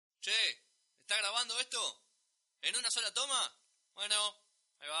Che, ¿está grabando esto? ¿En una sola toma? Bueno,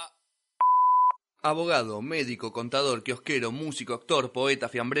 ahí va. Abogado, médico, contador, kiosquero, músico, actor, poeta,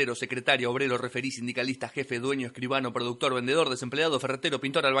 fiambrero, secretario, obrero, referí, sindicalista, jefe, dueño, escribano, productor, vendedor, desempleado, ferretero,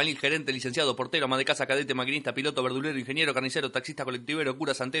 pintor, albañil, gerente, licenciado, portero, ama de casa, cadete, maquinista, piloto, verdulero, ingeniero, carnicero, taxista, colectivero,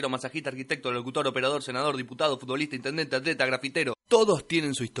 cura, santero, masajista, arquitecto, locutor, operador, senador, diputado, futbolista, intendente, atleta, grafitero. Todos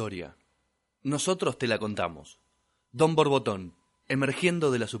tienen su historia. Nosotros te la contamos. Don Borbotón,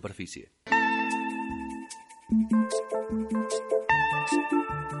 emergiendo de la superficie.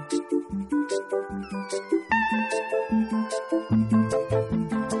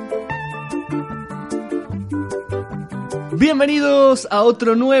 Bienvenidos a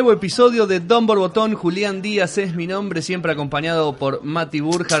otro nuevo episodio de Don Borbotón. Julián Díaz es mi nombre, siempre acompañado por Mati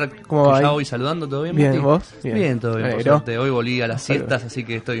Burjar. ¿Cómo va? Ya hoy saludando, ¿todo bien, Bien, Mati? ¿vos? Bien, todo bien, por suerte. Hoy volví a las siestas, así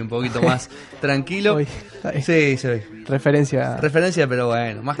que estoy un poquito más tranquilo. Sí. Referencia, pero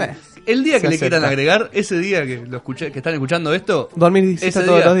bueno, más el día que le quieran agregar, ese día que lo escuché, que están escuchando esto, dormir siesta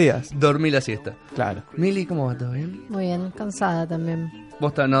todos los días. Dormí la siesta. Claro. Mili, ¿cómo va? ¿Todo bien? Muy bien, cansada también.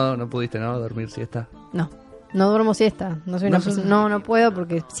 ¿Vos no pudiste, no, dormir siesta? No duermo siesta. No soy una persona. No puedo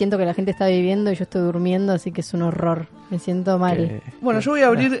porque siento que la gente está viviendo y yo estoy durmiendo, así que es un horror. Me siento mal. Bueno, yo voy a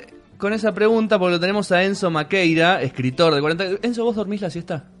abrir con esa pregunta porque lo tenemos a Enzo Maqueira, escritor de 40. Enzo, ¿vos dormís la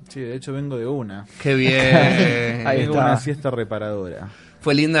siesta? Sí, de hecho vengo de una. Qué bien. Ahí vengo una siesta reparadora.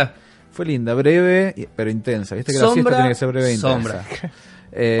 ¿Fue linda? Fue linda, breve, pero intensa. Viste que la siesta tiene que ser breve e intensa. Sombra.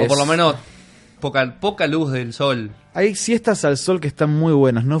 O por lo menos poca luz del sol. Hay siestas al sol que están muy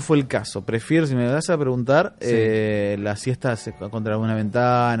buenas, no fue el caso. Prefiero, si me vas a preguntar, las siestas contra alguna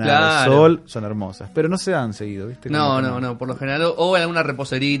ventana, al sol, son hermosas. Pero no se dan seguido, ¿viste? No, por lo general, o en alguna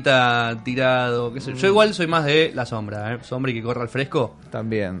reposerita, tirado, qué sé yo. Yo igual soy más de la sombra, sombra y que corra al fresco.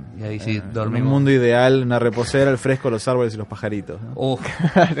 También. Y ahí sí, dormimos. En un mundo ideal, una reposera, el fresco, los árboles y los pajaritos, ¿no?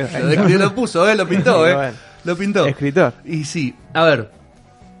 Lo puso, lo pintó, Bueno, lo pintó. Escritor. Y sí, a ver,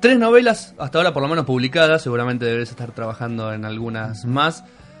 3 novelas, hasta ahora por lo menos publicadas, seguramente debes estar trabajando en algunas más.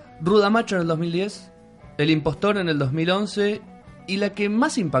 Rudamacho en el 2010, El impostor en el 2011, y la que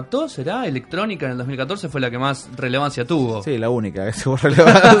más impactó será Electrónica en el 2014, fue la que más relevancia tuvo. Sí, la única que tuvo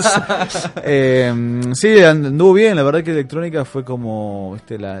relevancia. Sí, anduvo bien, la verdad que Electrónica fue como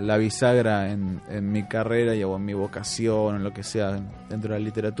la bisagra en mi carrera o en mi vocación, en lo que sea dentro de la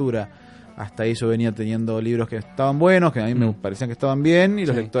literatura. Hasta ahí yo venía teniendo libros que estaban buenos, que a mí me parecían que estaban bien, y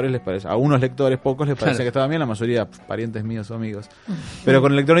los lectores les parecía, a unos lectores pocos les parecía que estaban bien, la mayoría parientes míos o amigos. Pero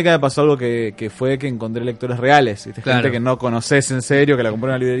con Electrónica me pasó algo que fue que encontré lectores reales, ¿viste? Gente que no conoces en serio, que la compró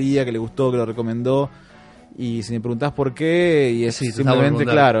en la librería, que le gustó, que lo recomendó. Y si me preguntás por qué, y es simplemente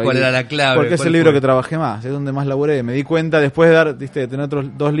claro. ¿Cuál era la clave? Porque es el libro que trabajé más, es donde más laburé. Me di cuenta después de tener otros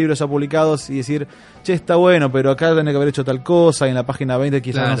 2 libros ya publicados y decir, che, está bueno, pero acá tenía que haber hecho tal cosa, y en la página 20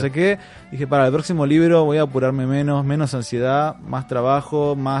 quizás no sé qué. Dije, para el próximo libro voy a apurarme menos ansiedad, más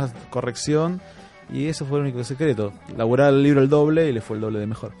trabajo, más corrección. Y eso fue el único secreto. Laburar el libro el doble y le fue el doble de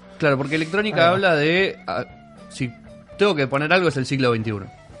mejor. Claro, porque Electrónica habla de... si tengo que poner algo, es el siglo XXI.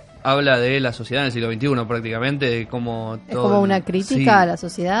 Habla de la sociedad en el siglo XXI prácticamente, de cómo todo... ¿Es como una crítica a la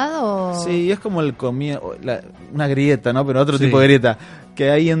sociedad o...? Sí, es como una grieta, ¿no? Pero otro tipo de grieta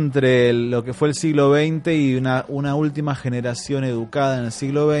que hay entre lo que fue el siglo XX y una última generación educada en el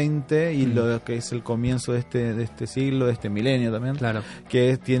siglo XX y lo que es el comienzo de este siglo, de este milenio también. Claro.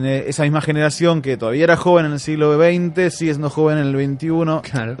 Que tiene esa misma generación que todavía era joven en el siglo XX, sigue siendo joven en el XXI.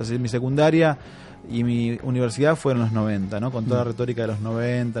 Claro. Entonces mi secundaria y mi universidad fue en los 90, ¿no? Con toda la retórica de los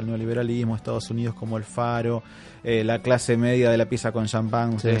 90, el neoliberalismo, Estados Unidos como el faro, la clase media de la pieza con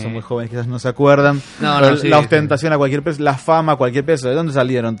champán, ustedes son muy jóvenes, quizás no se acuerdan, la ostentación a cualquier precio, la fama a cualquier precio. ¿De dónde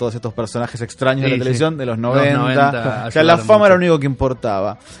salieron todos estos personajes extraños de la televisión? De los 90. O sea, la fama era lo único que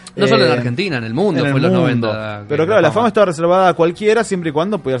importaba. No solo en Argentina, en el mundo fue los 90. Pero claro, la fama estaba reservada a cualquiera siempre y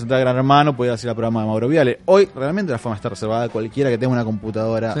cuando pudieras entrar a Gran Hermano, pudieras ir al programa de Mauro Viale. Hoy realmente la fama está reservada a cualquiera que tenga una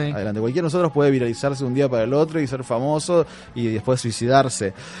computadora adelante. Cualquiera de nosotros puede viralizarse un día para el otro y ser famoso y después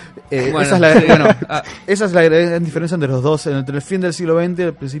suicidarse. Esa es la gran diferencia entre los dos, entre el fin del siglo XX y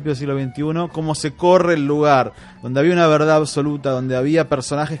el principio del siglo XXI, cómo se corre el lugar, donde había una verdad absoluta, donde había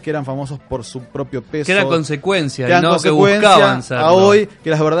personajes que eran famosos por su propio peso. Que era consecuencia, y no que buscaban serlo. A hoy, que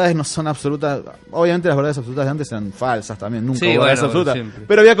las verdades no son absolutas. Obviamente las verdades absolutas de antes eran falsas también, nunca hubo verdades absolutas.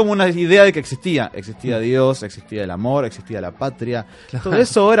 Pero había como una idea de que existía Dios, existía el amor, existía la patria. Claro. Todo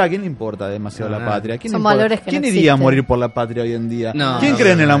eso ahora, ¿a quién le importa demasiado la patria? Son valores que ¿Quién no iría a existen. morir por la patria hoy en día? ¿Quién cree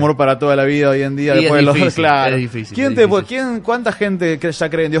cree en el amor para toda la vida hoy en día? Después de los claro. Es difícil. ¿Cuánta gente ya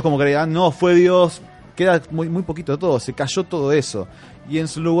cree en Dios como creía? No, fue Dios queda muy poquito de todo, se cayó todo eso. Y en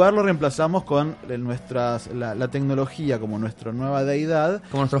su lugar lo reemplazamos con la tecnología como nuestra nueva deidad.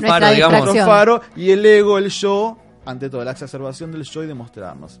 Como nuestro Nuestra faro, digamos. distracción. Nuestro faro y el ego, el yo, ante todo, la exacerbación del yo y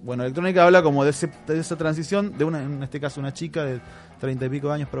demostrarnos. Bueno, Electrónica habla como de esa transición de en este caso una chica de 30 y pico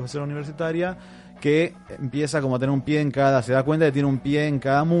de años, profesora universitaria, que empieza como a tener un pie en cada, se da cuenta que tiene un pie en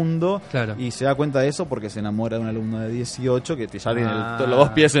cada mundo, Claro. y se da cuenta de eso porque se enamora de un alumno de 18 que ya tiene los dos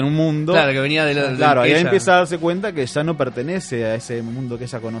pies en un mundo. Claro, que venía de Claro, y ahí ella. empieza a darse cuenta que ya no pertenece a ese mundo que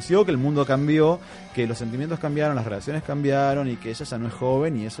ella conoció, que el mundo cambió, que los sentimientos cambiaron, las relaciones cambiaron y que ella ya no es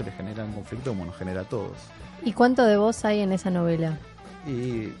joven y eso le genera un conflicto como nos genera a todos. ¿Y cuánto de vos hay en esa novela?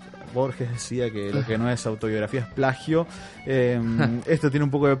 Y Borges decía que lo que no es autobiografía es plagio. Esto tiene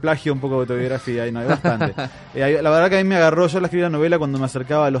un poco de plagio, un poco de autobiografía, y no hay bastante. La verdad que a mí me agarró, yo la escribí la novela cuando me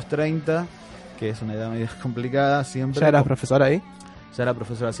acercaba a los 30, que es una edad medio complicada siempre. ¿Ya eras profesor ahí? Ya era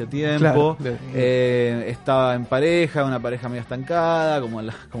profesor hacía tiempo. Claro. Estaba en pareja, una pareja medio estancada, como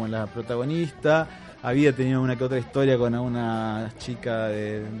la protagonista. Había tenido una que otra historia con una chica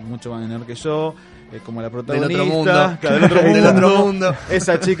mucho más menor que yo, como la protagonista. Del otro mundo. Claro, del otro mundo.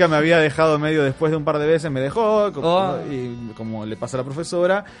 Esa chica me había dejado medio después de un par de veces, me dejó, y como le pasa a la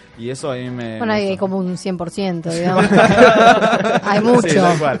profesora, y eso a mí me... Bueno, hay como un 100%, digamos. Hay mucho. Sí,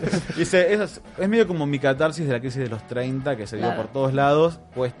 tal cual. Es medio como mi catarsis de la crisis de los 30, que se dio por todos lados,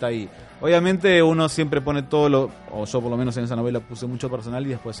 puesta ahí. Obviamente uno siempre pone o yo por lo menos en esa novela puse mucho personal y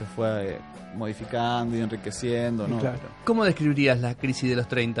después se fue modificando y enriqueciendo, ¿no? Claro. ¿Cómo describirías la crisis de los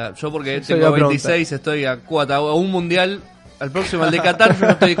 30? Yo porque Sí, tengo iba a 26, estoy a un mundial, al próximo, al de Qatar, yo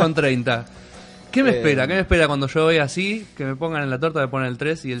no estoy con 30. ¿Qué me espera? ¿Qué me espera cuando yo vea así? Que me pongan en la torta, me ponen el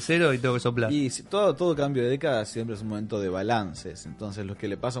 3 y el 0 y tengo que soplar. Y todo cambio de década siempre es un momento de balances. Entonces lo que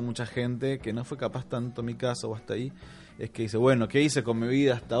le pasa a mucha gente, que no fue capaz tanto mi caso o hasta ahí, es que dice, bueno, ¿qué hice con mi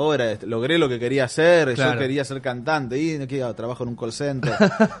vida hasta ahora? Logré lo que quería hacer, Claro. yo quería ser cantante y no quería trabajo en un call center.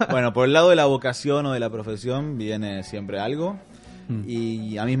 Bueno, por el lado de la vocación o de la profesión viene siempre algo.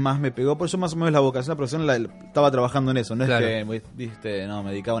 Y a mí más me pegó, por eso más o menos la vocación, la profesión estaba trabajando en eso, no Claro. es que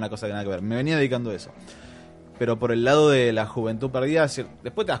me dedicaba a una cosa que nada que ver, me venía dedicando a eso. Pero por el lado de la juventud perdida,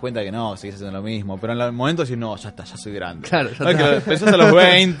 después te das cuenta que no, sigues haciendo lo mismo. Pero en el momento decís, no, ya está, ya soy grande. Claro, ya No, está. que empezás a los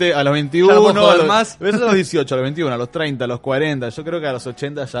 20, a los 21, Ya no puedo joder más. empezás a los 18, a los 21, a los 30, a los 40. Yo creo que a los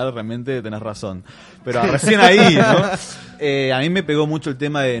 80 ya realmente tenés razón. Pero recién ahí, ¿no? A mí me pegó mucho el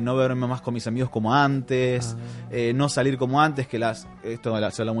tema de no verme más con mis amigos como antes, no salir como antes,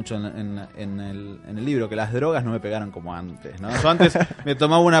 esto se habla mucho en el libro, que las drogas no me pegaron como antes, ¿no? Yo antes me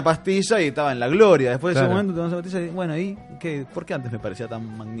tomaba una pastilla y estaba en la gloria. Después de ese Claro. momento tomaba esa pastilla y, bueno, ¿y qué? ¿Por qué antes me parecía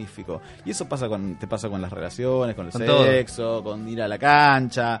tan magnífico? Y eso te pasa con las relaciones, con el Con todo. sexo, con ir a la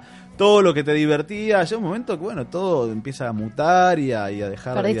cancha, todo lo que te divertía. Llega un momento que, bueno, todo empieza a mutar y a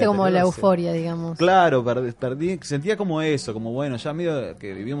dejar. Perdiste como la euforia, digamos. Claro, perdí, sentía como eso, como bueno, ya medio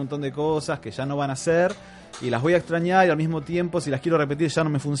que viví un montón de cosas que ya no van a ser y las voy a extrañar y al mismo tiempo si las quiero repetir ya no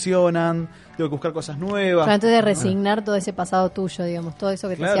me funcionan, tengo que buscar cosas nuevas. Pero antes de resignar todo ese pasado tuyo, digamos, todo eso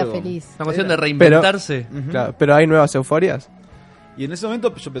que te Claro. hacía feliz. Una cuestión de reinventarse. Ujú. Claro, pero hay nuevas euforias. Y en ese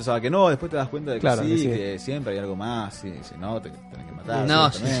momento yo pensaba que no, después te das cuenta de que Claro, sí, que sí. que siempre hay algo más, y si no, te tenés que matar. No,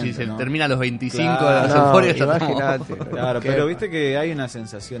 directamente, si se ¿no? termina a los 25 Claro. de las No, euforias, ya estamos- imagínate. Claro, Qué- pero viste que hay una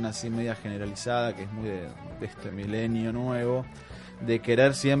sensación así media generalizada que es muy de este milenio nuevo, de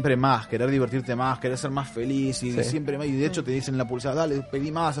querer siempre más, querer divertirte más, querer ser más feliz y Sí. siempre más, y de hecho te dicen en la pulsada, dale,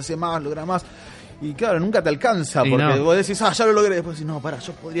 pedí más, hacé más, logra más. Y claro, nunca te alcanza, Y porque no. vos decís, ya lo logré, después decís, no, pará,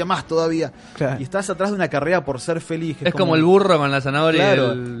 yo podría más todavía. Claro. Y estás atrás de una carrera por ser feliz. que Es como el burro con la zanahoria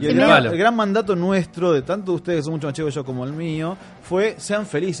Claro, y y el el palo. gran mandato nuestro, de tanto de ustedes que son mucho más chicos que yo como el mío, fue sean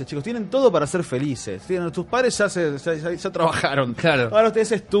felices, chicos. Tienen todo para ser felices. Tus padres ya trabajaron. Claro. Ahora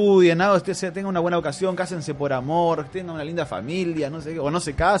ustedes estudien, ustedes tengan una buena vocación, cásense por amor, tengan una linda familia, no sé qué, o no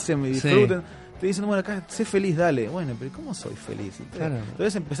se casen y Sí. disfruten. Te dicen, bueno, acá, sé feliz, dale. Bueno, pero ¿cómo soy feliz? Claro.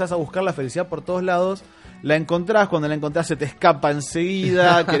 Entonces empezás a buscar la felicidad por todos lados. La encontrás, cuando la encontrás se te escapa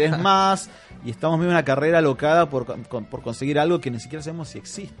enseguida, querés más. Y estamos viendo una carrera alocada por conseguir algo que ni siquiera sabemos si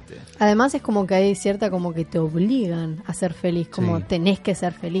existe. Además es como que hay cierta como que te obligan a ser feliz, como Sí. tenés que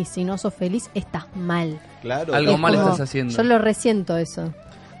ser feliz. Si no sos feliz, estás mal. Claro. Algo Es mal como- estás haciendo. Yo lo resiento eso.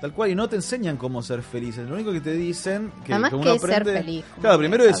 Tal cual, y no te enseñan cómo ser felices. Lo único que te dicen, que Además uno que ser aprende. feliz, como Claro, que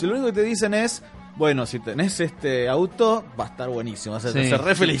primero está- eso. Lo único que te dicen es Bueno, si tenés este auto, va a estar buenísimo, vas a ser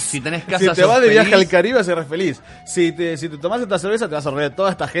re feliz. Si tenés casa, si te vas de viaje feliz. al Caribe, vas a ser re feliz. Si te tomás esta cerveza, te vas a ahorrar de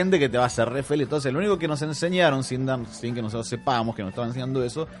toda esta gente que te va a hacer re feliz. Entonces, lo único que nos enseñaron, sin que nosotros sepamos que nos estaban enseñando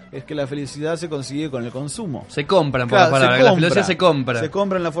eso, es que la felicidad se consigue con el consumo. Se compran, por Claro, la palabra. La felicidad se compra. Se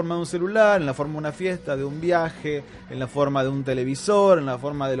compra en la forma de un celular, en la forma de una fiesta, de un viaje, en la forma de un televisor, en la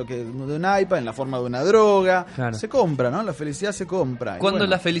forma de un iPad, en la forma de una droga. Claro. Se compra, ¿no? La felicidad se compra. Cuando Y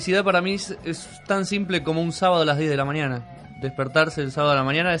bueno, la felicidad para mí es tan simple como un sábado a las 10 de la mañana. Despertarse el sábado a la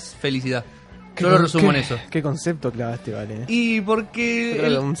mañana es felicidad. Yo lo resumo en eso. ¿Qué concepto clavaste, vale? Y Yo porque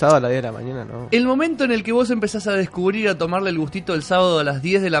creo que un sábado a las 10 de la mañana, ¿no? el momento en el que vos empezás a descubrir, a tomarle el gustito el sábado a las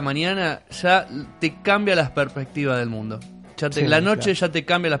 10 de la mañana, ya te cambia las perspectivas del mundo. Sí, la noche claro. ya te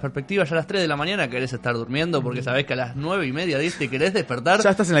cambia las perspectivas, ya a las 3 de la mañana querés estar durmiendo porque sabés que a las 9:30, 10 te querés despertar. ya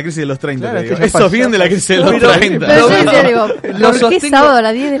estás en la crisis de los 30, Claro, te digo. es que Eso ya bien de la crisis de los Pero- 30. Pero yo No, decía, digo, lo ¿por qué sostengo- sábado a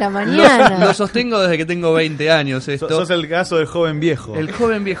las 10 de la mañana? Lo sostengo desde que tengo 20 años esto. Sos el caso del joven viejo. El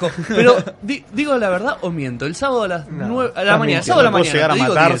joven viejo. Pero, ¿digo la verdad o miento? El sábado a las No, 9 a la estás mañana. mintiendo. Sábado a la No puedo mañana. llegar a te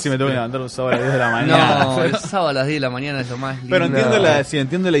digo matar 10. si me tengo que levantar un sábado a las 10 de la mañana. No, el sábado a las 10 de la mañana es lo más lindo. Pero entiendo No. sí,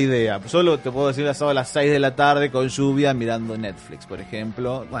 entiendo la idea. Solo te puedo decir el sábado a las 6 de la tarde con lluvia mirando Netflix, por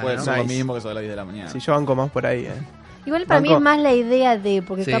ejemplo. Bueno, Puede ser lo nice. mismo que sábado a las 10 de la mañana. Si yo banco más por ahí, Igual para mí Banco. es más la idea de,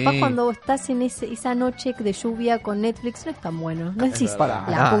 porque Sí. capaz cuando estás en esa noche de lluvia con Netflix no es tan bueno. No decís, verdad.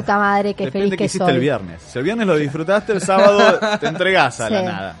 la Nada. puta madre, que Depende feliz de qué que hiciste soy. el viernes. Si el viernes lo disfrutaste, el sábado te entregás a la Sí.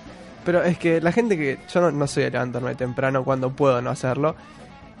 nada. Pero es que la gente que... Yo no soy de levantarme temprano cuando puedo no hacerlo.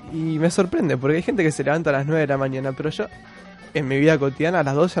 Y me sorprende, porque hay gente que se levanta a las 9 de la mañana, pero yo, en mi vida cotidiana, a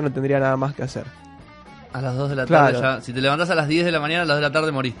las 2 ya no tendría nada más que hacer. A las 2 de la tarde Claro. ya. Si te levantás a las 10 de la mañana, a las 2 de la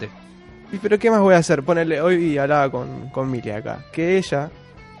tarde moriste. ¿Y pero qué más voy a hacer? Ponele, hoy hablaba con Mili acá, que ella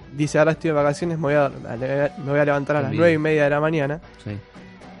dice, ahora estoy de vacaciones, me voy a levantar a las Envidia. 9:30 de la mañana. Sí.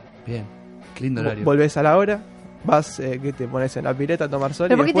 Bien. Qué lindo horario. Volvés a la hora, vas, que te pones en la pileta a tomar sol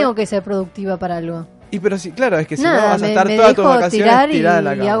Pero y ¿por qué después... tengo que ser productiva para algo? Y pero sí, claro, es que si no Nada, vas a me estar todas tus dejo vacaciones tirar tirada en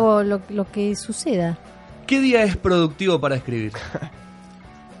la y cama. hago lo que suceda. ¿Qué día es productivo para escribir?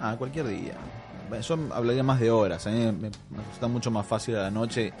 Cualquier día. Yo hablaría más de horas. A mí me resulta mucho más fácil a la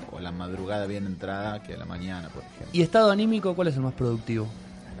noche o a la madrugada bien entrada que a la mañana, por ejemplo. ¿Y estado anímico cuál es el más productivo?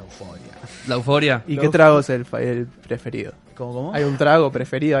 La euforia. ¿La euforia? ¿Y qué trago es el preferido? ¿Cómo? ¿Hay un trago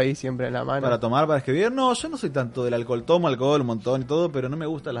preferido ahí siempre en la mano? ¿Para tomar, para escribir? No, yo no soy tanto del alcohol. Tomo alcohol un montón y todo, pero no me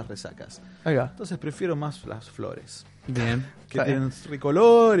gustan las resacas. Ahí va. Entonces prefiero más las flores. Bien. Que Está tienen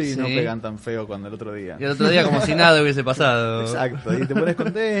ricolor y Sí. no pegan tan feo cuando el otro día. Y el otro día como si nada hubiese pasado. Exacto, y te pones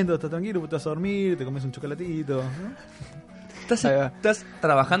contento, estás tranquilo, te vas a dormir, te comes un chocolatito. ¿no? Ahí va. ¿Estás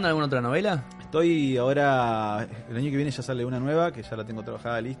trabajando en alguna otra novela? Estoy ahora, el año que viene ya sale una nueva, que ya la tengo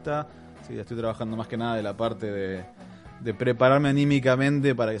trabajada lista. Sí, estoy trabajando más que nada de la parte de prepararme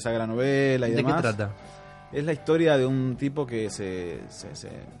anímicamente para que salga la novela y ¿De demás. qué trata? Es la historia de un tipo que se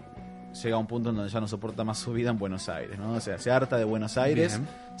llega a un punto en donde ya no soporta más su vida en Buenos Aires, ¿no? O sea, se harta de Buenos Aires, Bien.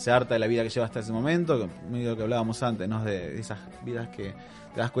 se harta de la vida que lleva hasta ese momento, medio que hablábamos antes, ¿no? De esas vidas que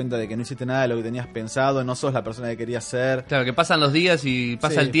te das cuenta de que no hiciste nada de lo que tenías pensado, no sos la persona que querías ser. Claro, que pasan los días y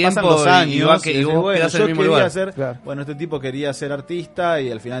pasa Sí, el tiempo pasan los años, y, vos decís, vos bueno, quedás en yo el mismo quería lugar. ser, Claro. bueno, este tipo quería ser artista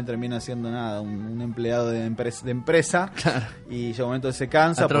y al final termina siendo nada, un empleado de empresa y llega un momento que se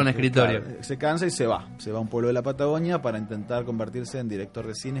cansa. Atrás de un porque, escritorio. claro, se cansa y se va a un pueblo de la Patagonia para intentar convertirse en director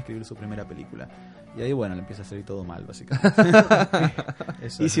de cine, escribir su primera película. Y ahí, bueno, le empieza a salir todo mal, básicamente.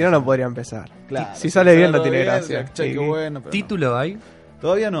 Eso Y es. si no, no podría empezar. Claro, Si sale bien, no todo tiene bien, gracia. che, qué Sí. bueno, pero no. ¿Título hay?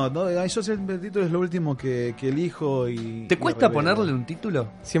 Todavía no, yo sé, el título es lo último que elijo y... ¿Te y cuesta revelo. ponerle un título?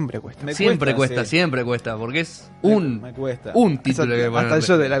 Siempre cuesta. Me Siempre cuesta, sí. siempre cuesta, porque es Me cuesta. un título que Hasta ponerle.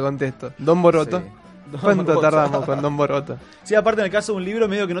 yo te la contesto. Don Boroto. Sí. ¿Cuánto Don Boroto. tardamos con Don Boroto? Sí, aparte en el caso de un libro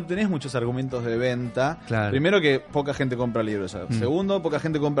medio que no tenés muchos argumentos de venta. Claro. Primero que poca gente compra libros. Segundo, poca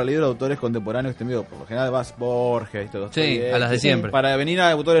gente compra libros de autores contemporáneos que te envío. Por lo general vas Borges y todo. Sí, a las de siempre. Para venir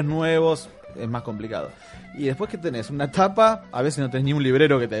a autores nuevos es más complicado. Y después que tenés una tapa, a veces no tenés ni un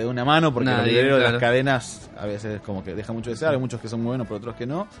librero que te dé una mano, porque Nadie, los libreros de claro. las cadenas a veces como que deja mucho de ser, hay muchos que son muy buenos, pero otros que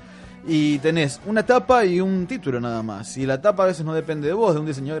no. Y tenés una tapa y un título nada más. Y la tapa a veces no depende de vos, de un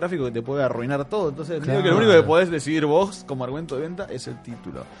diseñador gráfico que te puede arruinar todo. Entonces creo que lo Claro. único que podés decidir vos como argumento de venta es el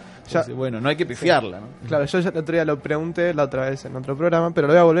título. Ya- Entonces, bueno, no hay que pifiarla, ¿no? Claro, yo ya el otro día lo pregunté la otra vez en otro programa, pero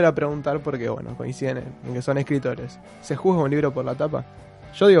lo voy a volver a preguntar porque, bueno, coinciden en que son escritores. ¿Se juzga un libro por la tapa?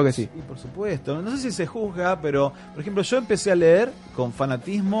 Yo digo que sí. Y por supuesto, no sé si se juzga, pero por ejemplo yo empecé a leer con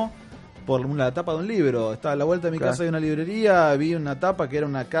fanatismo por la tapa de un libro. Estaba a la vuelta de mi Claro. casa de una librería, vi una tapa que era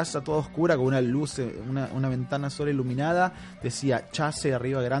una casa toda oscura con una luz, una ventana sola iluminada, decía Chase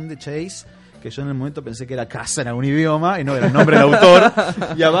arriba grande, Chase, que yo en el momento pensé que era casa en algún idioma y no era el nombre del autor,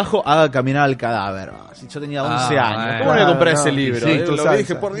 y abajo haga caminar al cadáver. Si yo tenía 11 años, ¿cómo voy a comprar ese libro? Sí, tú Lo sabes.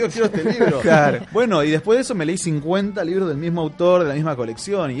 dije, por Dios, quiero este libro. Claro. Bueno, y después de eso me leí 50 libros del mismo autor, de la misma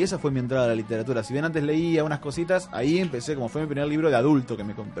colección, y esa fue mi entrada a la literatura. Si bien antes leía unas cositas, ahí empecé, como fue mi primer libro de adulto que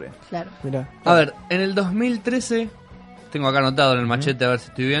me compré. Claro. Mirá. A ver, en el 2013, tengo acá anotado en el machete a ver si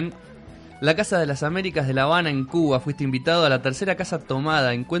estoy bien. La Casa de las Américas de La Habana, en Cuba, fuiste invitado a la tercera casa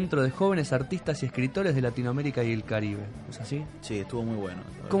tomada, encuentro de jóvenes artistas y escritores de Latinoamérica y el Caribe. ¿Es así? Sí, estuvo muy bueno.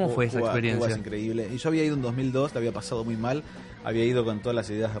 ¿Cómo fue esa experiencia? Cuba es increíble. Y yo había ido en 2002, la había pasado muy mal. Había ido con todas las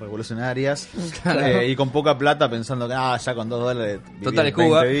ideas revolucionarias y con poca plata pensando que ya con $2 vivía Total, es 20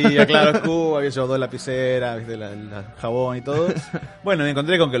 Cuba. días, claro, es Cuba, había llevado 2 lapiceras, ¿viste? La jabón y todo. Bueno, me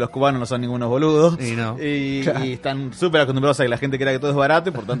encontré con que los cubanos no son ningunos boludos Y no. y están súper acostumbrados a que la gente crea que todo es barato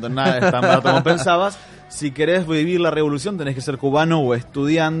y por tanto nada es tan barato como pensabas. Si querés vivir la revolución tenés que ser cubano o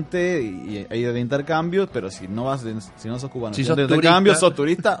estudiante y ir de intercambio, pero si no sos cubano, Si si sos de intercambio, turista. sos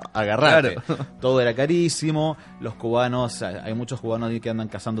turista, agarrate. Claro. Todo era carísimo, los cubanos, hay muchos cubanos ahí que andan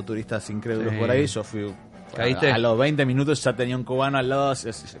cazando turistas incrédulos Sí. por ahí, yo fui... ¿Caíste? A los 20 minutos ya tenía un cubano al lado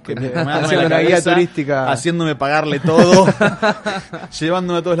Haciendo una guía turística. haciéndome pagarle todo,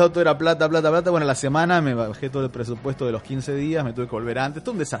 llevándome a todos lados, todo era plata. Bueno, la semana me bajé todo el presupuesto de los 15 días, me tuve que volver antes,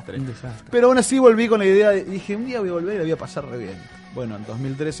 todo un desastre. Un desastre. Pero aún así volví con la idea, dije, un día voy a volver y la voy a pasar re bien. Bueno, en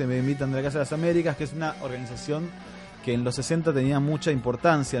 2013 me invitan de la Casa de las Américas, que es una organización que en los 60 tenía mucha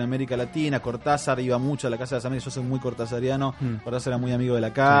importancia en América Latina. Cortázar iba mucho a la Casa de las Américas, yo soy muy cortázariano, Cortázar era muy amigo de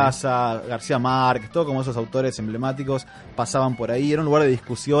la casa, García Márquez, todo como esos autores emblemáticos pasaban por ahí. Era un lugar de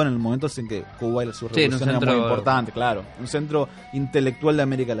discusión en momentos en que Cuba y su Sí, en un revolución era muy centro- importante, claro, un centro intelectual de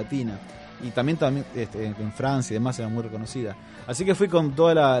América Latina. Y también en Francia y demás era muy reconocida. Así que fui con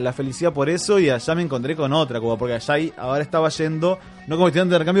toda la felicidad por eso y allá me encontré con otra Cuba, porque ahora estaba yendo, no como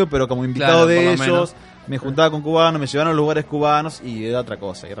estudiante de intercambio, pero como invitado Claro, por de lo ellos. menos. Me juntaba con cubanos, me llevaron a los lugares cubanos y era otra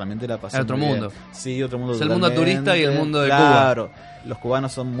cosa. Y realmente la pasé Era otro muy bien. mundo. Sí, otro mundo. Es el mundo totalmente. turista y el mundo de Claro. Los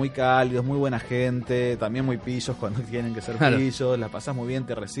cubanos son muy cálidos, muy buena gente, también muy pillos cuando tienen que ser Claro. pillos, la pasás muy bien,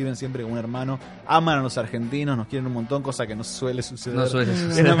 te reciben siempre como un hermano, aman a los argentinos, nos quieren un montón, cosa que no suele suceder, No suele en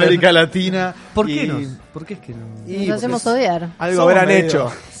suceder. América Latina. ¿Por qué Y- no? ¿Por qué es que no? y Nos porque hacemos odiar. Algo somos habrán medio-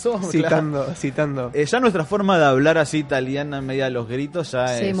 hecho. somos, Citando. ya nuestra forma de hablar así italiana en medio de los gritos ya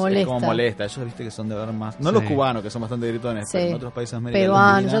Sí, es molesta. como molesta. Ellos viste que son de ver más. No Sí. los cubanos, que son bastante gritones, pero Sí. en otros países de América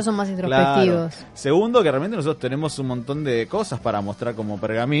Peruanos, Latina. ellos son más introspectivos. Claro. Segundo, que realmente nosotros tenemos un montón de cosas para mostrar como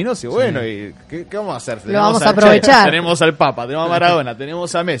pergaminos y bueno, ¿y qué vamos a hacer? vamos a al Che, aprovechar. tenemos al Papa, tenemos a Maradona,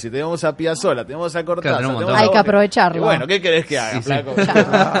 tenemos a Messi, tenemos a Piazzolla, tenemos a Cortázar. Claro, tenemos un tenemos montón. a Hay que Borges. aprovecharlo. Y bueno, ¿qué querés que haga, Sí, sí. flaco?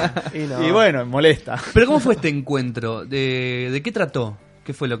 Y no. Y bueno, molesta. Pero ¿cómo fue este encuentro? ¿De qué trató?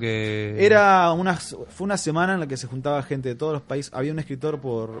 ¿Qué fue lo que...? Fue una semana en la que se juntaba gente de todos los países. Había un escritor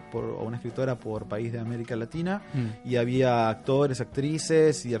o una escritora por país de América Latina y había actores,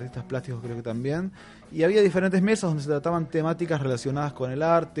 actrices y artistas plásticos creo que también. Y había diferentes mesas donde se trataban temáticas relacionadas con el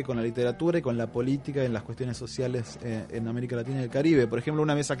arte, con la literatura y con la política en las cuestiones sociales en América Latina y el Caribe. Por ejemplo,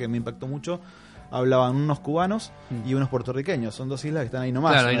 una mesa que me impactó mucho, hablaban unos cubanos y unos puertorriqueños. Son dos islas que están ahí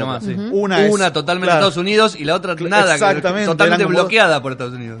nomás. Claro, ahí nomás, sí. Una totalmente claro, Estados Unidos y la otra nada, exactamente, totalmente eran como- bloqueada por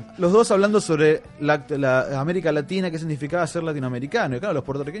Estados Unidos. los dos hablando sobre la América Latina, qué significaba ser latinoamericano. Y claro, los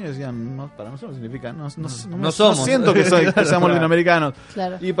puertorriqueños decían, no, para nosotros significa, no somos. siento que seamos Claro. latinoamericanos.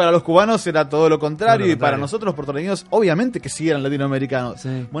 Claro. Y para los cubanos era todo lo contrario. Todo lo Y para contrario. nosotros los puertorriqueños, obviamente que sí eran latinoamericanos.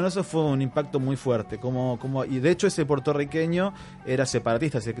 Sí. Bueno, eso fue un impacto muy fuerte. Y de hecho ese puertorriqueño era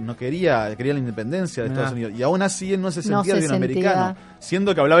separatista, no quería la independencia de Mirá. Estados Unidos. Y aún así él no se No sentía se latinoamericano, sentía.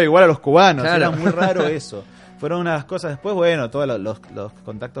 siendo que hablaba igual a los cubanos. Claro. Era muy raro eso. Fueron unas cosas después, bueno, todos los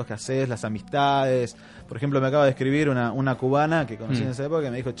contactos que haces, las amistades. Por ejemplo, me acaba de escribir una cubana que conocí en esa época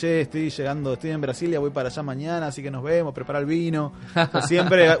que me dijo, che, estoy en Brasilia, voy para allá mañana, así que nos vemos, prepara el vino. Pues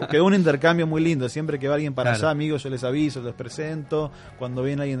siempre quedó un intercambio muy lindo. Siempre que va alguien para Claro. allá, amigos, yo les aviso, les presento. Cuando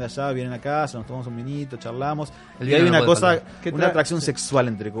viene alguien de allá, vienen a casa, nos tomamos un vinito, charlamos. El Y vino hay no una puede cosa, faltar. una atracción sexual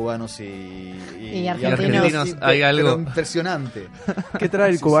entre cubanos y argentinos. Sí, Hay pero algo. impresionante. ¿Qué trae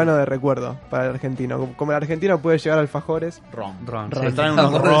el Sí, cubano de recuerdo para el argentino? Como el argentino puede llegar a alfajores Ron. Ron. Se Sí. traen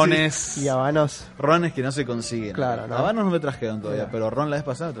unos Por rones. y habanos. Rones que no se consiguen. Claro, ¿no? Habanos no me trajeron todavía, pero ron la vez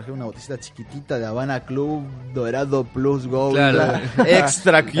pasada me trajeron una botellita chiquitita de Habana Club Dorado Plus Gold. Claro.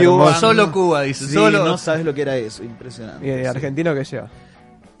 Extra Cuban. Solo Cuba, dice. Sí, Solo... no sabes lo que era eso, impresionante. ¿Y el Sí. argentino que lleva?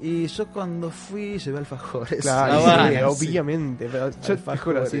 Y yo cuando fui llevé alfajores. Claro, Habana, sí, sí. obviamente. Pero yo te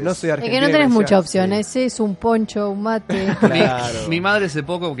Alfajores. juro, si no soy Es argentino. que no tenés me muchas lleva- opciones. Es un poncho, un mate. Claro. Mi madre hace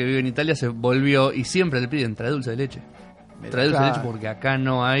poco, que vive en Italia, se volvió y siempre le piden trae dulce de leche. Mirá. Trae dulce de Claro. leche porque acá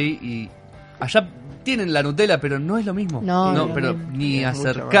no hay y allá tienen la Nutella, pero no es lo mismo. No, pero no. ni Es mucho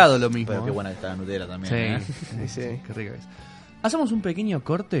acercado lo mismo. Pero qué buena que está la Nutella también. Sí, Sí, sí. qué rica es. Hacemos un pequeño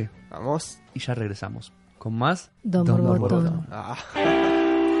corte Vamos. y ya regresamos con más Don Don Borbotón. Borbotón. Ah.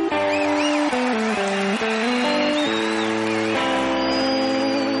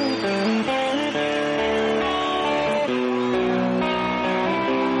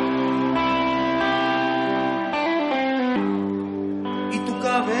 Y tu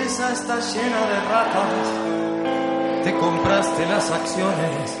cabeza está llena de ratas. Te compraste las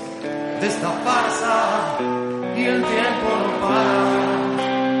acciones de esta farsa y el tiempo no para.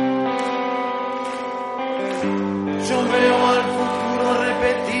 Yo veo al futuro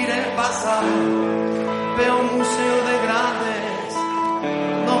repetir el pasado. Veo un museo de grandes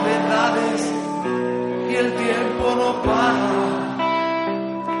novedades y el tiempo no para.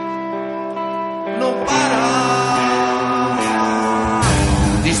 No para.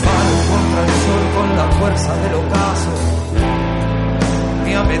 Disparo contra el sol con la fuerza del ocaso.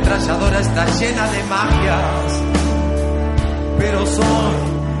 Mi ametralladora está llena de magias, pero soy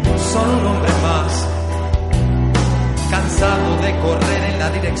solo un hombre más, cansado de correr en la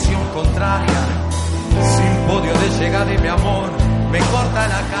dirección contraria, sin podio de llegada y mi amor me corta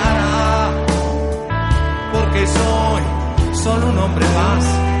la cara, porque soy solo un hombre más.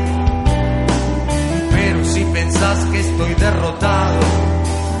 Pero si pensás que estoy derrotado,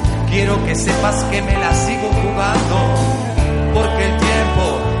 quiero que sepas que me la sigo jugando, porque el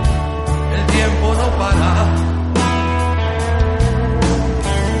tiempo no para.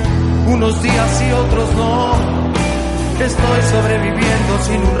 Unos días y otros no, estoy sobreviviendo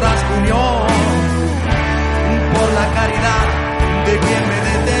sin un rasguñón, por la caridad de quien me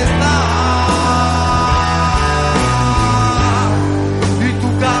detesta. Y tu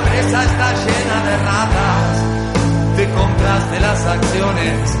cabeza está llena de ratas. Te compraste las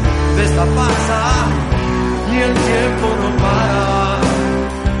acciones de esta farsa y el tiempo no para.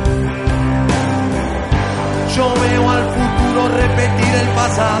 Yo veo al futuro repetir el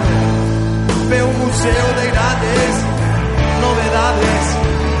pasado. Veo un museo de grandes novedades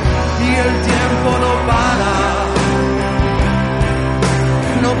y el tiempo no para.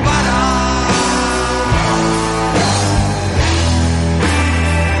 No para.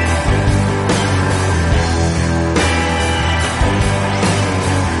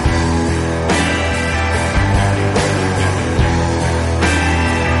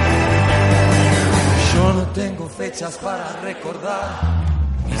 Tengo fechas para recordar,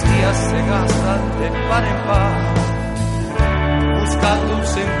 mis días se gastan de par en par, buscando un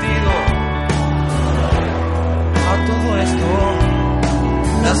sentido a todo esto.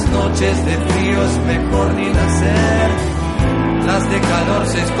 Las noches de frío es mejor ni nacer, las de calor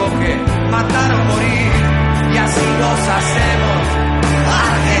se escoge matar o morir, y así nos hacemos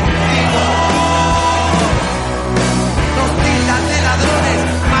argentinos. Nos tildan de ladrones,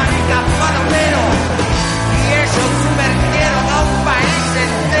 maricas, palomeros, ellos sumergieron a un país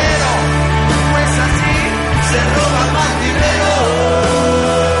entero, pues así se roba más dinero.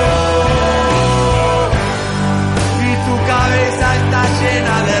 Y tu cabeza está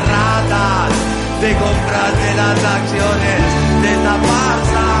llena de ratas, te compraste las acciones de esta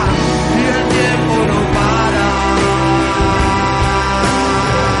farsa y el tiempo no para.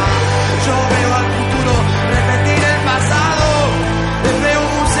 Yo veo al futuro repetir el pasado, veo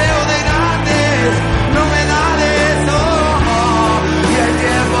un museo de grandes novedades, y el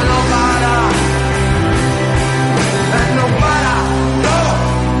tiempo no para, no para, no,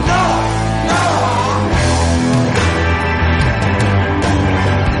 no, no.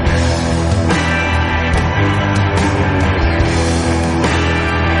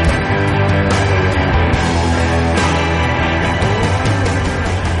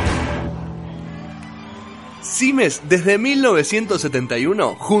 Simes desde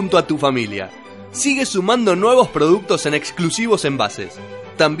 1971 junto a tu familia. Sigue sumando nuevos productos en exclusivos envases.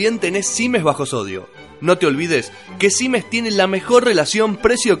 También tenés Simes bajo sodio. No te olvides que Simes tiene la mejor relación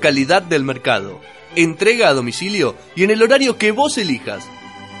precio-calidad del mercado. Entrega a domicilio y en el horario que vos elijas.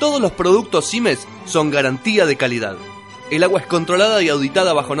 Todos los productos Simes son garantía de calidad. El agua es controlada y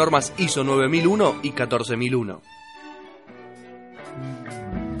auditada bajo normas ISO 9001 y 14001.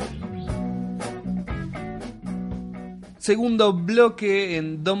 Segundo bloque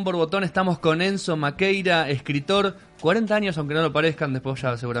en Don Borbotón, estamos con Enzo Maqueira, escritor, 40 años, aunque no lo parezcan, después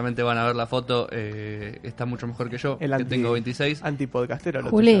ya seguramente van a ver la foto, está mucho mejor que yo, que tengo 26. Antipodcastero.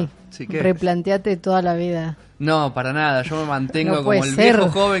 Juli, Sí, ¿qué? replanteate toda la vida. No, para nada, yo me mantengo No como puede el ser. viejo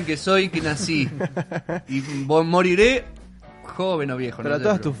joven que soy, que nací. Y moriré joven o viejo. Pero no sé,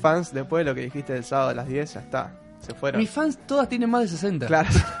 todos tus fans, después de lo que dijiste el sábado a las 10, ya está. Se fueron. Mis fans todas tienen más de 60. Claro.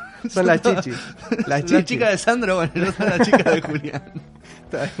 Son las chichis. La chica de Sandro, bueno, no son la chica de Julián.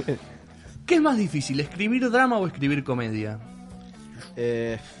 Está bien. ¿Qué es más difícil, escribir drama o escribir comedia?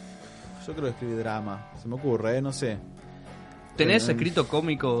 Yo creo que escribí drama. Se me ocurre, no sé. ¿Tenés escrito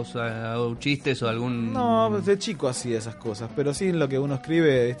cómicos o chistes o algún...? No, de chico hacía esas cosas. Pero sí, en lo que uno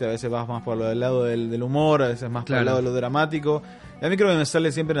escribe, ¿viste? A veces vas más por el lado del humor, a veces más por el lado de lo dramático. Y a mí creo que me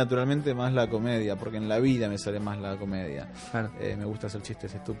sale siempre naturalmente más la comedia, porque en la vida me sale más la comedia. Claro. Me gusta hacer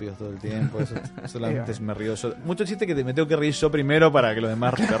chistes estúpidos todo el tiempo, eso solamente me río yo. Muchos chistes que me tengo que reír yo primero para que los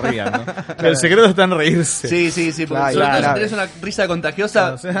demás se rían, ¿no? Claro. El secreto está en reírse. Sí, porque sobre todo si tenés una risa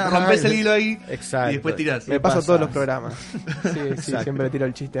contagiosa, rompés el hilo ahí. Exacto. Y después tirás. Me paso todos los programas. Sí, siempre tiro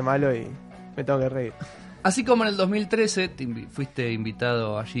el chiste malo y me tengo que reír. Así como en el 2013 fuiste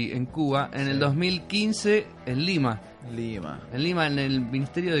invitado allí en Cuba, en el 2015 en Lima. En Lima, en el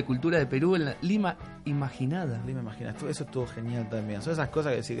Ministerio de Cultura de Perú, en la Lima Imaginada. Lima Imaginada, eso estuvo genial también. Son esas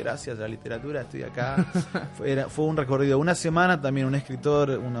cosas que decir, gracias a la literatura estoy acá. Fue un recorrido, una semana también, un escritor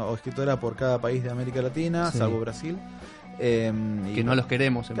o escritora por cada país de América Latina, salvo Brasil. Que no los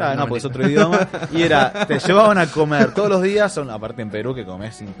queremos en claro, no, porque es otro idioma. Y te llevaban a comer todos los días, aparte en Perú que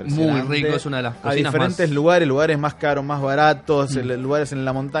comés impresionante. Muy rico, es una de las cocinas a diferentes más... lugares más caros, más baratos, lugares en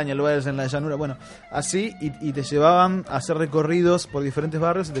la montaña, lugares en la llanura, bueno, así, y te llevaban a hacer recorridos por diferentes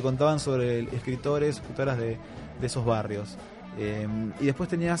barrios y te contaban sobre escritoras de esos barrios. Y después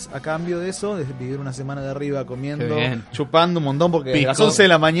tenías a cambio de eso, de vivir una semana de arriba comiendo, chupando un montón, porque a las 11 de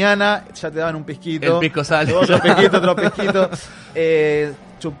la mañana ya te daban un pisquito. El pisco sale. Otro pisquito.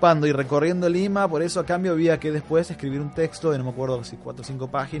 Chupando y recorriendo Lima, por eso a cambio había que después escribir un texto de no me acuerdo si 4 o 5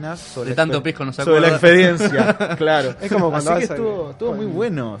 páginas sobre de tanto pisco no se sobre acuerda. la experiencia, claro. Es como cuando así que estuvo muy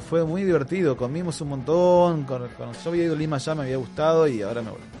bueno, fue muy divertido, comimos un montón, cuando yo había ido a Lima ya me había gustado y ahora me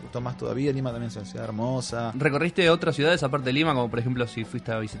gustó más todavía. Lima también es una ciudad hermosa. ¿Recorriste otras ciudades aparte de Lima, como por ejemplo si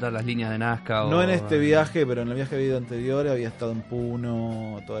fuiste a visitar las líneas de Nazca? No en este viaje, pero en el viaje que había ido anterior había estado en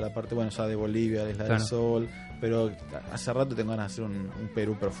Puno, toda la parte, bueno, ya de Bolivia, la Isla del Sol. Pero hace rato tengo ganas de hacer un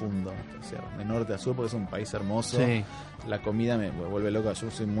Perú profundo, o sea, de norte a sur, porque es un país hermoso. Sí. La comida me vuelve loca, yo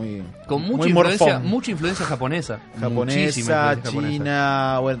soy muy... Con mucha influencia japonesa. Japonesa,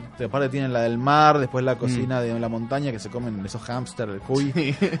 China, bueno, aparte tienen la del mar, después la cocina de la montaña que se comen esos hámster, el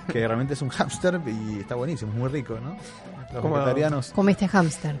cuy, que realmente es un hámster y está buenísimo, es muy rico, ¿no? Los vegetarianos... ¿Comiste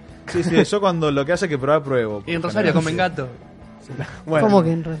hámster? Sí, yo cuando lo que haya que probar, pruebo. Y en Rosario comen gato. Sí. Bueno, ¿cómo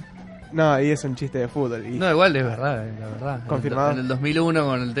que en Rosario? No, y es un chiste de fútbol. No, igual es verdad, la verdad. Confirmado. En el 2001,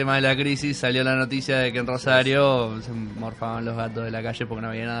 con el tema de la crisis, salió la noticia de que en Rosario se morfaban los gatos de la calle porque no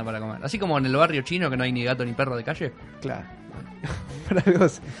había nada para comer. Así como en el barrio chino, que no hay ni gato ni perro de calle. Claro.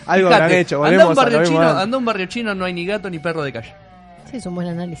 Algo habrán hecho. Anda a un barrio chino, no hay ni gato ni perro de calle. Sí, es un buen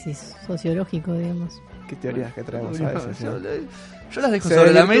análisis sociológico, digamos. Qué teorías que traemos a veces. Yo las dejo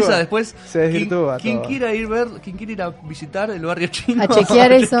sobre la mesa, después se desvirtúa quien quiera ir a visitar el barrio chino, a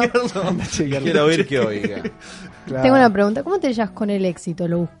chequear eso. Quiero oír que oiga. Claro. Tengo una pregunta, ¿cómo te llevas con el éxito?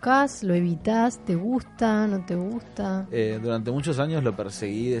 ¿Lo buscas? ¿Lo evitas? ¿Te gusta? ¿No te gusta? Durante muchos años lo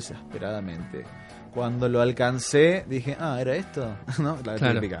perseguí desesperadamente. Cuando lo alcancé dije, era esto, ¿no? La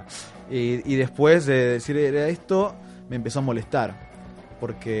típica. Y después de decir era esto, me empezó a molestar.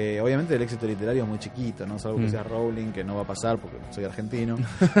 Porque obviamente el éxito literario es muy chiquito, ¿no? Salvo que sea Rowling, que no va a pasar porque soy argentino.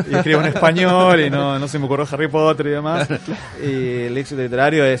 Y escribo en español y no se me ocurrió Harry Potter y demás. Y el éxito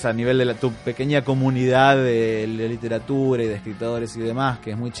literario es a nivel de tu pequeña comunidad de literatura y de escritores y demás,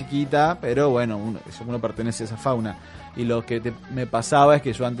 que es muy chiquita, pero bueno, uno pertenece a esa fauna. Y lo que me pasaba es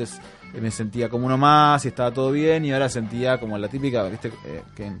que yo antes me sentía como uno más y estaba todo bien, y ahora sentía como la típica, ¿viste?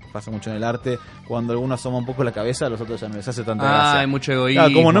 Que pasa mucho en el arte, cuando alguno asoma un poco la cabeza, a los otros ya no les hace tanta gracia. Hay mucho egoísmo.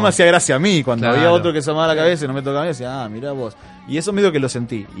 Claro, como no me hacía gracia a mí, cuando había otro que asomaba la cabeza y no me tocaba a mí, decía, mirá vos. Y eso medio que lo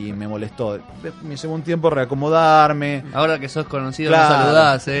sentí y me molestó. Me llevó un tiempo reacomodarme. Ahora que sos conocido, no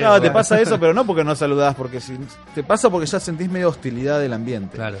saludás, Claro, te pasa eso, pero no porque no saludás, porque te pasa porque ya sentís medio hostilidad del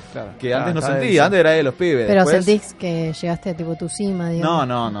ambiente. Claro. Que antes no sentía, antes era de los pibes. Pero después... sentís que llegaste a tipo tu cima, digamos.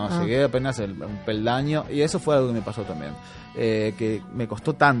 No, llegué apenas un peldaño, y eso fue algo que me pasó también. Que me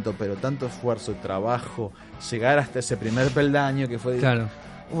costó tanto, pero tanto esfuerzo y trabajo llegar hasta ese primer peldaño que fue... Claro.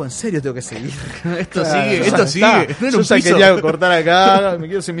 En serio tengo que seguir. Esto sigue. Yo ya quería cortar acá, me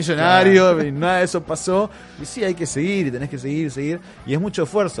quiero ser millonario, y nada de eso pasó. Y sí, hay que seguir, y tenés que seguir. Y es mucho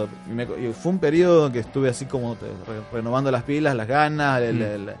esfuerzo. Y fue un periodo que estuve así como renovando las pilas, las ganas,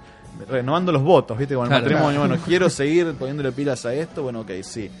 renovando los votos, ¿viste? Con el Claro. matrimonio, bueno, quiero seguir poniéndole pilas a esto, bueno, ok,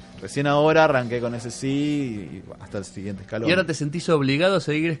 sí. Recién ahora arranqué con ese sí y hasta el siguiente escalón. ¿Y ahora te sentís obligado a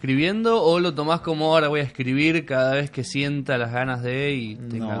seguir escribiendo o lo tomás como ahora voy a escribir cada vez que sienta las ganas de y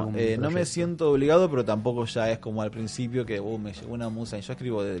tenga algún No me proyecto? siento obligado, pero tampoco ya es como al principio que me llegó una musa. Y yo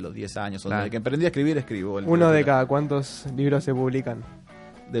escribo desde los 10 años, Claro. desde que aprendí a escribir, escribo. Uno de cada cuántos libros se publican.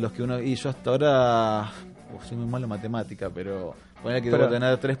 De los que uno... Y yo hasta ahora... soy muy malo en matemática, pero... Poner que Pero- debo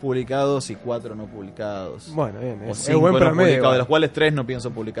tener 3 publicados y 4 no publicados. Bueno, bien, O es 5 buen no promedio. publicados, de los cuales 3 no pienso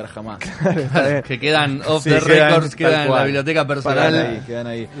publicar jamás. Está bien. Que quedan off Sí, the quedan records, tal quedan en la cual. biblioteca Quedan personal. ahí, quedan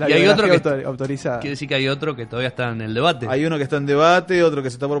ahí. La Y hay otro biografía que- autorizada. Quiere decir que hay otro que todavía está en el debate. Hay uno que está en debate, otro que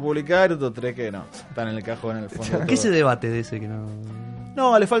se está por publicar y otros 3 que no. Están en el cajón, en el fondo. de ¿Qué todo. se debate de ese que no...?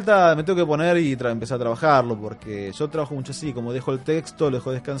 No, le falta, me tengo que poner y empezar a trabajarlo, porque yo trabajo mucho así, como dejo el texto, lo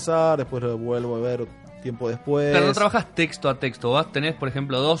dejo descansar, después lo vuelvo a ver tiempo después. Claro, no trabajas texto a texto, vos tenés, por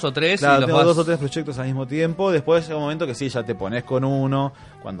ejemplo, 2 o 3 Claro, y los tengo vas... 2 o 3 proyectos al mismo tiempo, después llega un momento que sí, ya te pones con uno,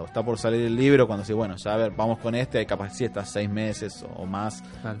 cuando está por salir el libro, cuando sí, bueno, ya a ver, vamos con este, hay capaz sí estás 6 meses o más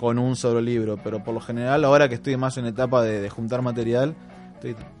Claro. con un solo libro, pero por lo general ahora que estoy más en etapa de juntar material,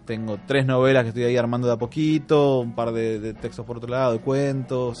 tengo 3 novelas que estoy ahí armando de a poquito, un par de textos por otro lado, de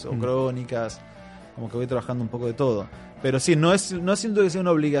cuentos o crónicas, como que voy trabajando un poco de todo. Pero sí, no siento que sea una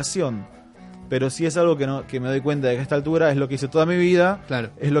obligación, pero sí es algo que me doy cuenta de que a esta altura es lo que hice toda mi vida, Claro.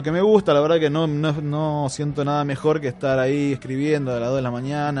 es lo que me gusta, la verdad que no siento nada mejor que estar ahí escribiendo a las 2 de la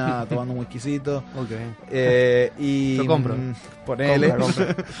mañana, tomando un whiskycito. Ok. Y Lo compro. Ponele,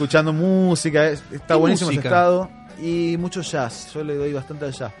 Compra. escuchando música, está ¿Qué buenísimo ese música? estado. Y mucho jazz, yo le doy bastante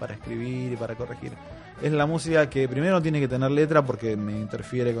al jazz para escribir y para corregir. Es la música que primero no tiene que tener letra porque me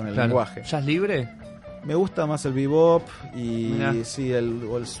interfiere con el Claro. lenguaje. ¿Jazz libre? Me gusta más el bebop y Mirá. sí,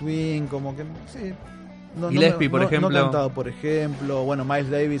 o el swing, como que sí. ¿Y Gillespie, por ejemplo? No cantado, por ejemplo. Bueno, Miles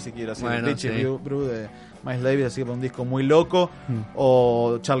Davis, si quiero así, Bueno, el Richie sí. Brew de Miles Davis, así para un disco muy loco. Mm.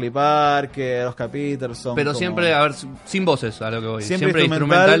 O Charlie Parker, Oscar Peterson. Pero como- siempre, a ver, sin voces a lo que voy. Siempre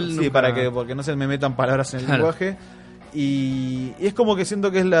instrumental, sí, nunca- para que porque no se me metan palabras en el Claro. lenguaje. Y es como que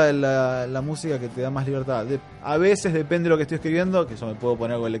siento que es la música que te da más libertad. A veces depende de lo que estoy escribiendo, que yo me puedo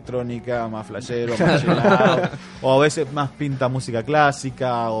poner algo electrónica, más flashero, más gelado, o a veces más pinta música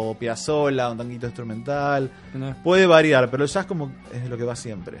clásica, o Piazzolla, un tanguito instrumental. No. Puede variar, pero el jazz como es lo que va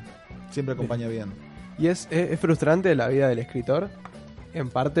siempre. Siempre acompaña bien. ¿Y es frustrante la vida del escritor? En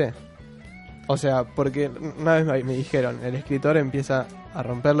parte. O sea, porque una vez me dijeron, el escritor empieza a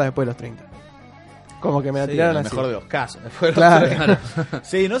romperla después de los 30. Como que me la Sí, tiraron en el así. mejor de los casos. Después Claro.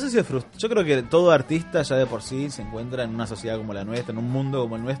 Sí, no sé si es frustrante. Yo creo que todo artista ya de por sí se encuentra en una sociedad como la nuestra, en un mundo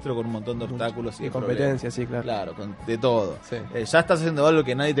como el nuestro, con un montón de obstáculos y Y de competencia, sí, claro. Claro, de todo. Sí. Ya estás haciendo algo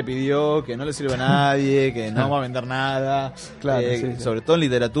que nadie te pidió, que no le sirve a nadie, que no va a vender nada. Claro, sí, sí. Sobre todo en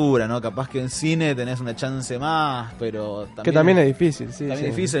literatura, ¿no? Capaz que en cine tenés una chance más, pero también... Que también es difícil, sí. también sí.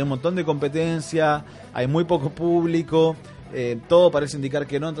 es difícil, hay un montón de competencia, hay muy poco público, todo parece indicar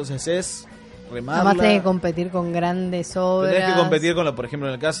que no, entonces es remarla. Además tenés que competir con grandes obras. Tenés que competir con, por ejemplo,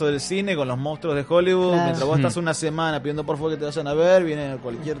 en el caso del cine, con los monstruos de Hollywood. Claro. Mientras vos estás una semana pidiendo por favor que te vayan a ver, viene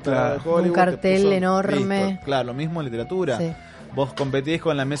cualquier tarado Claro. de Hollywood. Un cartel te puso- enorme. Listo. Claro, lo mismo en literatura. Sí. Vos competís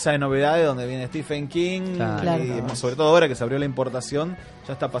con la mesa de novedades donde viene Stephen King. Claro. Y, Claro. sobre todo ahora que se abrió la importación,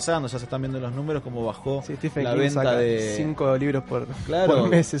 ya está pasando, ya se están viendo los números, como bajó Sí, Stephen la King venta saca de... 5 libros por Claro,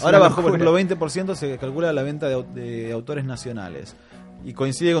 mes. es ahora una bajó, por locura. ejemplo, 20% se calcula la venta de autores nacionales. Y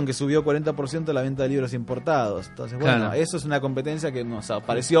coincide con que subió 40% la venta de libros importados. Entonces, bueno, Claro. eso es una competencia que nos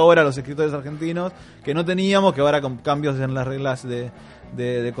apareció ahora a los escritores argentinos, que no teníamos, que ahora con cambios en las reglas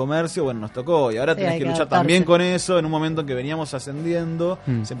de comercio, bueno, nos tocó. Y ahora Sí, tenés hay que que luchar adaptarse. también con eso, en un momento en que veníamos ascendiendo,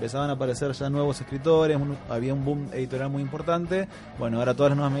 Mm. se empezaban a aparecer ya nuevos escritores, había un boom editorial muy importante. Bueno, ahora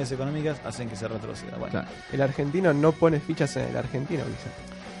todas las nuevas medidas económicas hacen que se retroceda. Bueno, Claro. El argentino no pone fichas en el argentino, quizás.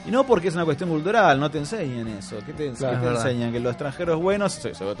 y no porque es una cuestión cultural, no te enseñan eso. ¿Qué te, Claro, qué te es verdad. enseñan? Que los extranjeros buenos,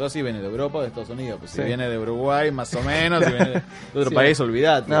 sobre todo si viene de Europa o de Estados Unidos, pues si Sí. viene de Uruguay más o menos, si viene de otro Sí. país,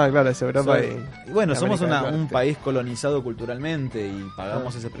 olvidate. No, claro, es Europa Y bueno, y somos América del un Norte. país colonizado culturalmente y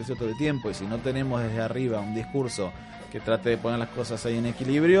pagamos Ah. ese precio todo el tiempo. Y si no tenemos desde arriba un discurso que trate de poner las cosas ahí en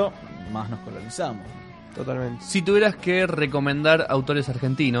equilibrio, más nos colonizamos. Totalmente. Si tuvieras que recomendar autores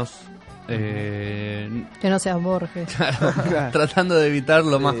argentinos, Que no seas Borges. Claro. tratando de evitar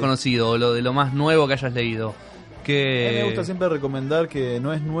lo más Sí. conocido o lo de lo más nuevo que hayas leído, A mí que me gusta siempre recomendar que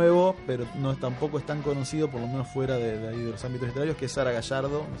no es nuevo, pero tampoco es tan conocido, por lo menos fuera de ahí de los ámbitos literarios, que es Sara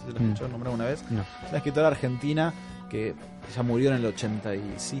Gallardo, no sé si la escuchó nombrar una vez. No. Es una escritora argentina que ya murió en el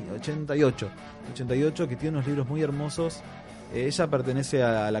 88, que tiene unos libros muy hermosos Ella pertenece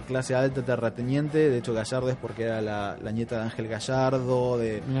a la clase alta terrateniente. De hecho, Gallardo es porque era la nieta de Ángel Gallardo,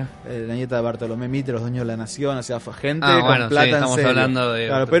 la nieta de Bartolomé Mitre, los dueños de la nación. O sea, gente con bueno, plata sí, estamos en serio. hablando de...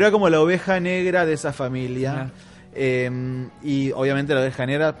 Claro, pero era como la oveja negra de esa familia. Y obviamente la oveja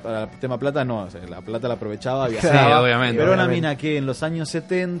negra, para el tema plata, no. O sea, la plata la aprovechaba, viajaba. Sí, obviamente. Pero una obviamente. mina que en los años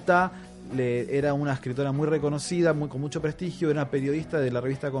 70... era una escritora muy reconocida, con mucho prestigio, era una periodista de la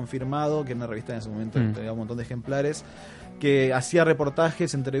revista Confirmado, que era una revista en ese momento tenía un montón de ejemplares, que hacía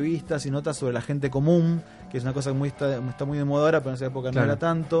reportajes, entrevistas y notas sobre la gente común, que es una cosa que está muy de moda ahora, pero en esa época no era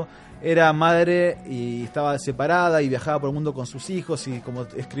tanto. Era madre y estaba separada y viajaba por el mundo con sus hijos, y como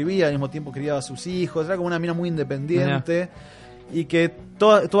escribía, al mismo tiempo criaba a sus hijos. Era como una mina muy independiente. Y que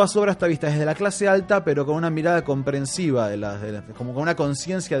toda su obra está vista desde la clase alta, pero con una mirada comprensiva, como con una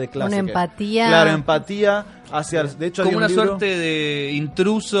conciencia de clase. Una empatía. Claro, empatía hacia... De hecho, como hay una un libro, suerte de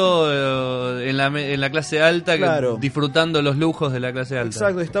intruso en la clase alta, Claro. disfrutando los lujos de la clase alta.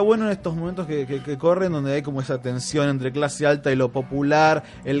 Exacto, está bueno en estos momentos que corren, donde hay como esa tensión entre clase alta y lo popular.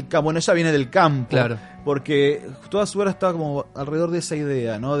 Bueno, ella viene del campo. Claro. Porque toda su obra está como alrededor de esa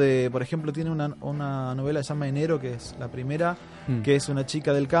idea, ¿no? Por ejemplo, tiene una novela que se llama Enero, que es la primera, que es una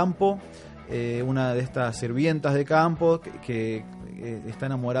chica del campo, una de estas sirvientas de campo, que está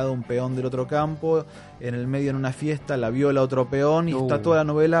enamorada de un peón del otro campo. En el medio, en una fiesta, la viola otro peón, y está toda la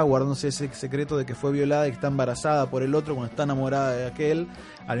novela guardándose ese secreto de que fue violada y que está embarazada por el otro cuando está enamorada de aquel,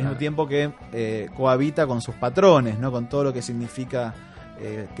 al mismo tiempo que cohabita con sus patrones, ¿no? Con todo lo que significa...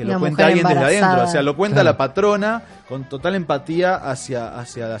 que Una lo cuenta mujer alguien desde embarazada. adentro, o sea, lo cuenta la patrona con total empatía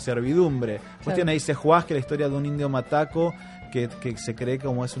hacia la servidumbre. Pues tiene ahí Sejuás, que es la historia de un indio mataco que se cree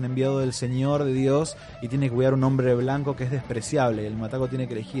como es un enviado del Señor, de Dios, y tiene que cuidar a un hombre blanco que es despreciable. El mataco tiene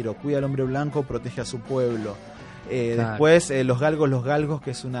que elegir: o cuida al hombre blanco o protege a su pueblo. Después Los Galgos,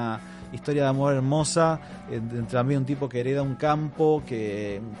 que es una historia de amor hermosa, también un tipo que hereda un campo,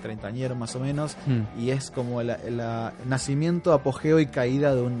 que un treintañero más o menos, y es como el nacimiento, apogeo y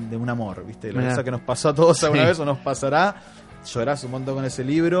caída de un amor, ¿viste? La cosa que nos pasó a todos alguna vez o nos pasará. Llorás un montón con ese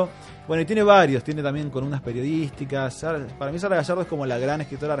libro. Bueno, y tiene varios, tiene también columnas periodísticas. Para mí Sara Gallardo es como la gran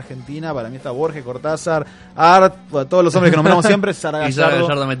escritora argentina. Para mí está Borges, Cortázar, Art, todos los hombres que nombramos siempre. Sara Gallardo, Y Sara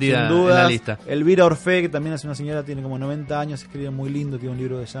Gallardo metida sin dudas. en la lista. Elvira Orfe, que también es una señora, tiene como 90 años, escribe muy lindo, tiene un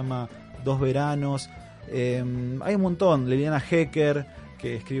libro que se llama Dos Veranos. Hay un montón. Liliana Hecker,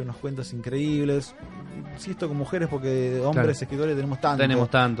 que escribe unos cuentos increíbles. Insisto, con mujeres, porque hombres escritores tenemos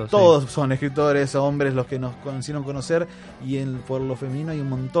tantos. Todos son escritores, hombres, los que nos hicieron conocer, y por lo femenino hay un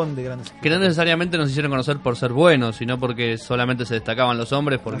montón de grandes escritores. Que no necesariamente nos hicieron conocer por ser buenos, sino porque solamente se destacaban los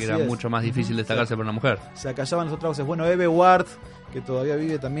hombres, porque Así era es. mucho más difícil destacarse por una mujer. Se acallaban los otros voces. Bueno, Eve Ward, que todavía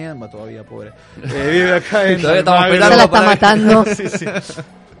vive también, todavía pobre, vive acá en Todavía estamos Almagro. esperando Ya la está para- matando. Sí.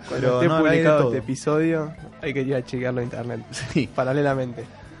 Cuando Pero esté no, hay de publicado todo. este episodio, hay que ir a chequearlo en internet. Sí. Paralelamente.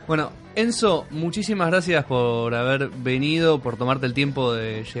 Bueno, Enzo, muchísimas gracias por haber venido, por tomarte el tiempo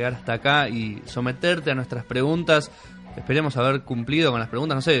de llegar hasta acá y someterte a nuestras preguntas. Esperemos haber cumplido con las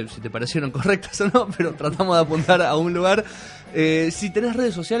preguntas, no sé si te parecieron correctas o no, pero tratamos de apuntar a un lugar. Si tenés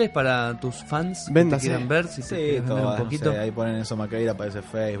redes sociales para tus fans que te Véndase. quieran ver, si te Sí, quieres vender todas, un poquito. no sé, ahí ponen Enzo Macaira, aparece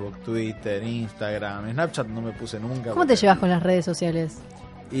Facebook, Twitter, Instagram, Snapchat no me puse nunca. ¿Cómo te llevas con las redes sociales?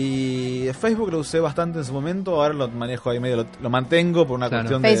 Y Facebook lo usé bastante en su momento, ahora lo manejo ahí medio, lo mantengo por una Claro.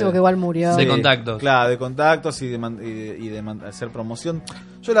 cuestión Facebook de... igual murió. De contactos. Claro, de contactos y de hacer promoción.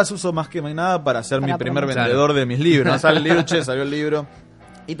 Yo las uso más que nada para ser Para mi primer promocionar. vendedor de mis libros. ¿No? Sale el libro, salió el libro.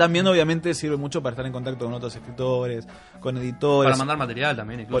 Y también obviamente sirve mucho para estar en contacto con otros escritores, con editores. Para mandar material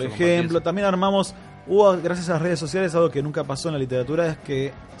también, incluso. Por ejemplo, también armamos, gracias a las redes sociales, algo que nunca pasó en la literatura, es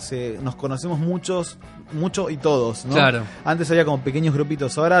que nos conocemos mucho y todos, ¿no? Claro. Antes había como pequeños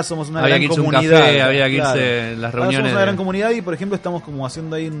grupitos, ahora somos una Había gran que irse a un comunidad. café, había que claro. irse en las Ahora reuniones. somos una de- gran comunidad y, por ejemplo, estamos como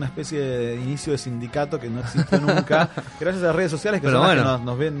haciendo ahí una especie de inicio de sindicato que no existió nunca, gracias a las redes sociales que Pero son las bueno. que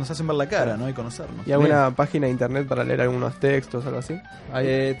nos ven, nos hacen ver la cara, ¿no? Y conocernos. ¿Y alguna página de internet para leer algunos textos o algo así?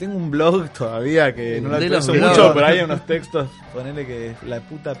 Tengo un blog todavía que no lo De los actualizo blogs. mucho, pero hay unos textos, ponele que es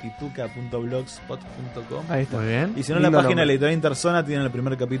laputapituca.blogspot.com. Ahí está. Muy bien. Y si no, en la Lindo página de la nombre. editorial Interzona tienen el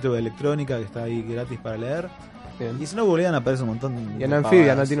primer capítulo de Electrónica que está ahí gratis para leer. Bien. Y si no, googlean, aparece un montón. Y en de Anfibia,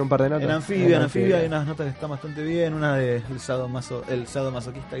 pavadas. ¿no tiene un par de notas? En Anfibia hay unas notas que están bastante bien. Una de el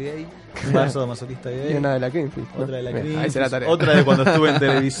sadomasoquista gay. Una sadomasoquista Y gay. una de la Greenfield, ¿no? Otra de la Bien, Greenfield, ahí se la tarea. otra de cuando estuve en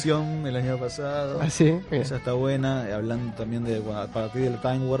televisión el año pasado. ¿Ah, sí? Bien. Esa está buena. Hablando también de a partir del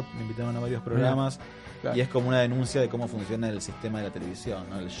Time Warp, me invitaron a varios programas. Claro. Y es como una denuncia de cómo funciona el sistema de la televisión,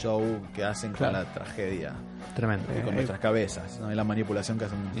 ¿no? El show que hacen Claro. con la tragedia Tremendo. y con nuestras cabezas, ¿no? Y la manipulación que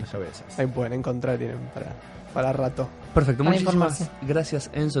hacen con nuestras cabezas. Ahí pueden encontrar, tienen para rato. Perfecto, Para muchísimas informarse. gracias,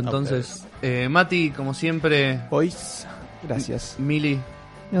 Enzo. A Entonces, Mati, como siempre, Boys. Gracias. Mili,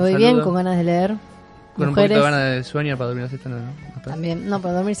 Me voy saludo. bien, con ganas de leer. con un poquito de ganas de sueño para dormir la siesta, ¿no? También, no,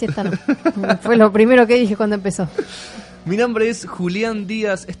 para dormir siesta no. Fue lo primero que dije cuando empezó. Mi nombre es Julián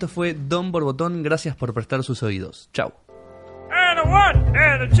Díaz, esto fue Don Borbotón, gracias por prestar sus oídos. Chau. And a 1,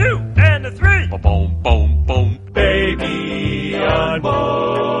 and a 2, and a 3. Boom, boom, boom. Baby on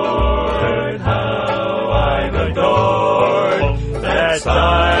board, how I'm adored. That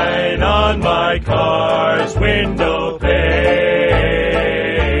sign on my car's window pane.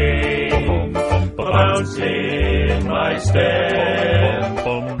 Bouncing my step,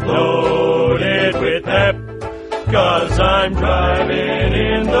 loaded with pep. 'Cause I'm driving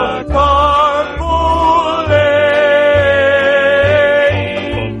in the carpool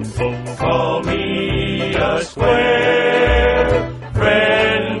lane. Call me a square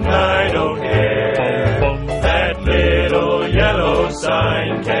friend, I don't care. That little yellow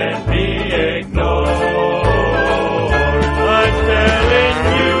sign can't be ignored.